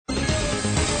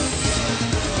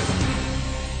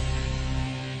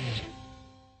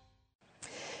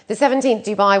The 17th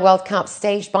Dubai World Cup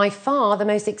staged by far the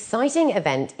most exciting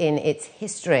event in its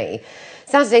history.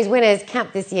 Saturday's winners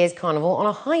capped this year's carnival on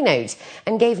a high note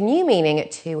and gave new meaning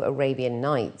to Arabian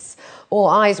Nights. All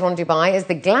eyes were on Dubai as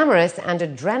the glamorous and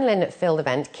adrenaline-filled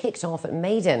event kicked off at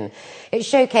Meydan. It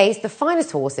showcased the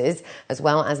finest horses as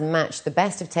well as matched the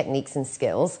best of techniques and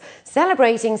skills,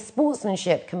 celebrating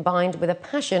sportsmanship combined with a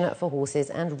passion for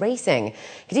horses and racing.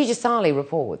 Khadija Saleh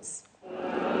reports.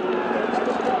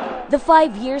 The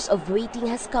 5 years of waiting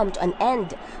has come to an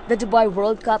end. The Dubai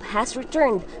World Cup has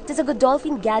returned to the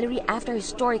Godolphin Gallery after a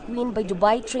historic win by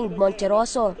Dubai-trained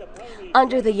Monterosso.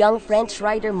 Under the young French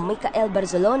rider Michael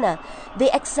Barcelona,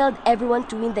 they excelled everyone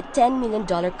to win the $10 million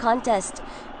contest.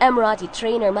 Emirati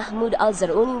trainer Mahmoud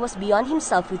Al-Zarouni was beyond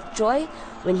himself with joy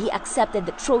when he accepted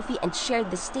the trophy and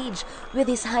shared the stage with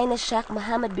His Highness Sheikh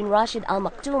Mohammed bin Rashid Al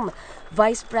Maktoum,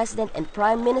 Vice President and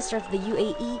Prime Minister of the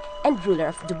UAE and ruler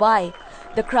of Dubai.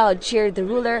 The crowd cheered the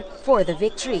ruler for the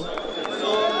victory.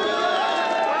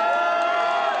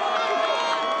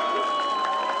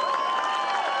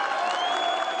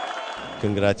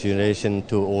 Congratulations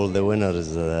to all the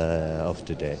winners of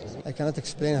today. I cannot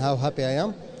explain how happy I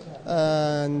am.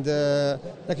 And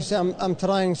like you say, I'm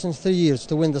trying since 3 years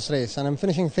to win this race, and I'm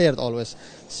finishing third always.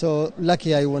 So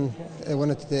lucky I won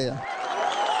it today.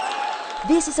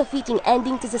 This is a fitting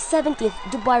ending to the 17th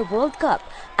Dubai World Cup,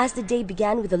 as the day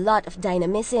began with a lot of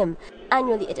dynamism.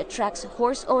 Annually, it attracts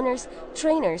horse owners,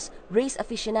 trainers, race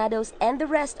aficionados, and the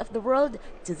rest of the world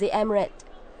to the emirate.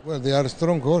 Well, they are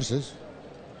strong horses,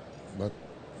 but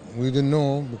we don't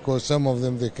know because some of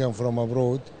them they come from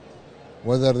abroad.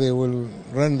 Whether they will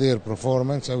run their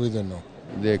performance, we don't know.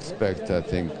 They expect, I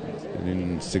think,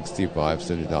 in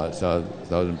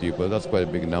 65,000 people. That's quite a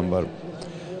big number,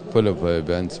 full of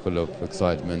events, full of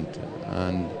excitement,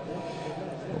 and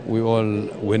we're all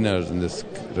winners in this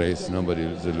race. Nobody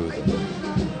is a loser.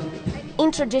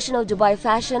 In traditional Dubai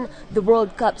fashion, the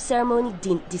World Cup ceremony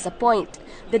didn't disappoint.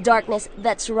 The darkness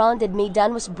that surrounded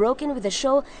Meydan was broken with a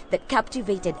show that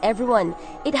captivated everyone.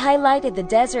 It highlighted the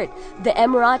desert, the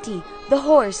Emirati, the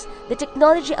horse, the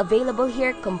technology available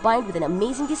here combined with an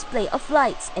amazing display of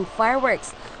lights and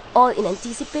fireworks, all in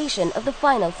anticipation of the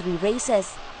final 3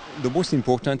 races. The most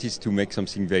important is to make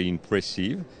something very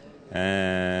impressive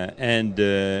and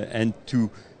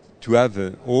to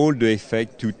have all the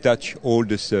effect to touch all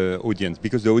this audience,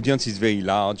 because the audience is very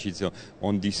large. It's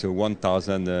on this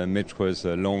 1,000 meters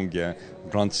long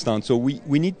grandstand. So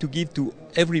we need to give to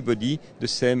everybody the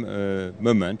same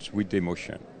moment with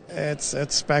emotion. It's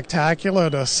spectacular.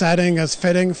 The setting is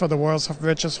fitting for the world's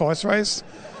richest horse race,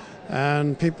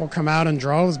 and people come out in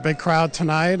droves. Big crowd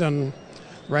tonight, and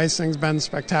racing's been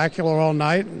spectacular all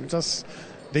night. Just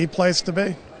the place to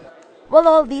be. While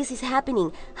all this is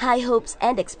happening, high hopes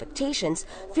and expectations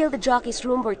fill the jockeys'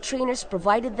 room where trainers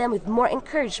provided them with more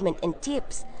encouragement and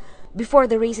tips. Before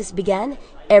the races began,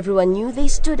 everyone knew they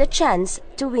stood a chance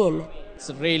to win.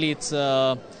 It's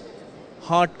a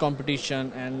hard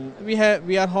competition, and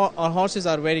our horses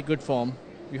are very good form.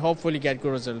 We hopefully get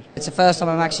good results. It's the first time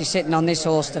I'm actually sitting on this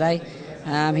horse today.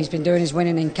 He's been doing his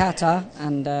winning in Qatar,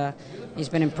 and he's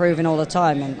been improving all the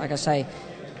time. And like I say,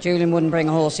 Julian wouldn't bring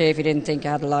a horse here if he didn't think he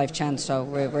had a live chance, so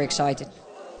we're excited.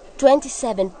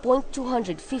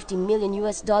 $27.250 million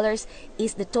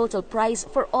is the total prize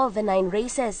for all the 9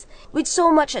 races. With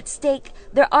so much at stake,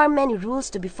 there are many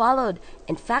rules to be followed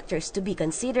and factors to be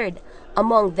considered.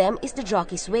 Among them is the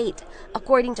jockey's weight.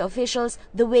 According to officials,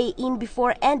 the weigh-in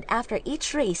before and after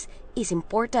each race is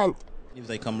important. If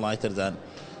they come lighter than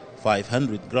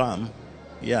 500 grams,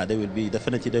 yeah, there will be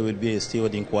a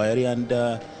steward inquiry, and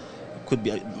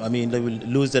they will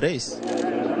lose the race.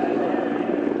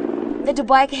 The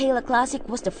Dubai Kahila Classic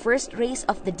was the first race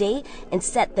of the day and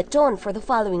set the tone for the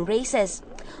following races.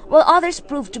 While others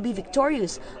proved to be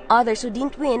victorious, others who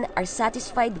didn't win are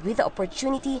satisfied with the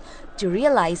opportunity to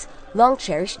realize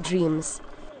long-cherished dreams.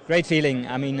 Great feeling.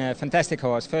 Fantastic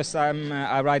horse. First time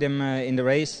I ride him in the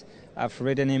race. I've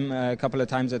ridden him a couple of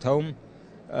times at home.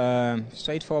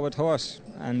 Straightforward horse,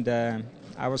 and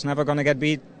I was never going to get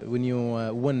beat. When you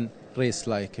win race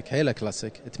like a Kahila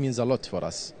Classic, it means a lot for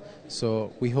us.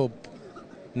 So we hope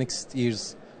next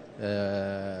year's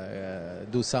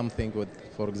do something with,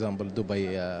 for example,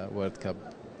 Dubai World Cup,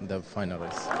 the final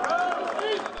race.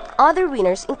 Other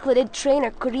winners included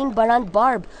trainer Corinne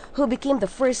Barand-Barb, who became the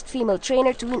first female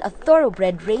trainer to win a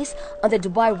thoroughbred race on the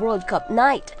Dubai World Cup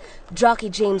night. Jockey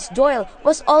James Doyle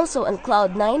was also on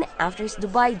cloud 9 after his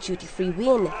Dubai duty-free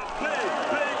win.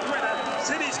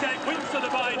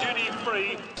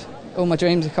 All my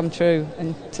dreams have come true,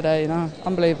 and today,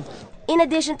 unbelievable. In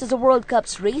addition to the World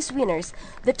Cup's race winners,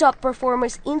 the top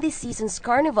performers in this season's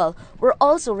carnival were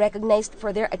also recognized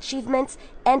for their achievements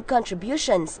and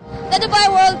contributions. The Dubai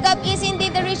World Cup is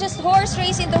indeed the richest horse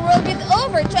race in the world, with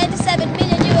over $27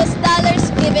 million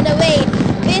given away.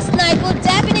 This night will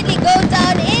definitely go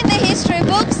down in the history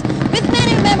books with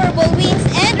many memorable wins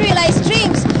and realized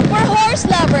dreams for horse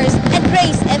lovers and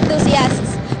race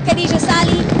enthusiasts. Khadija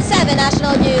Sali, 7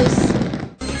 National News.